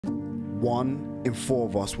1 in 4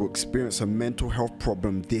 of us will experience a mental health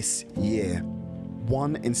problem this year.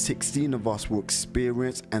 1 in 16 of us will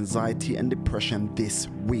experience anxiety and depression this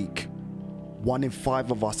week. 1 in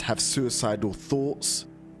 5 of us have suicidal thoughts,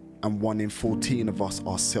 and 1 in 14 of us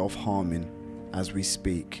are self-harming as we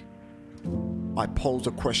speak. I pose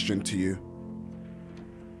a question to you.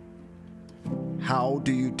 How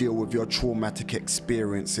do you deal with your traumatic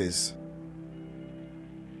experiences?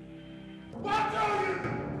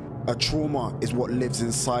 A trauma is what lives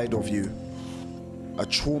inside of you. A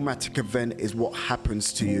traumatic event is what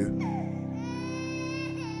happens to you.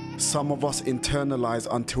 Some of us internalize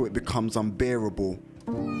until it becomes unbearable.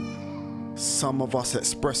 Some of us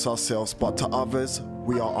express ourselves, but to others,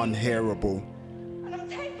 we are unhearable.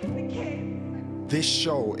 This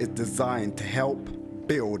show is designed to help,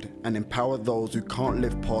 build, and empower those who can't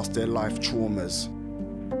live past their life traumas.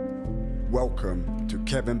 Welcome to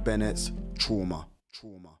Kevin Bennett's Trauma.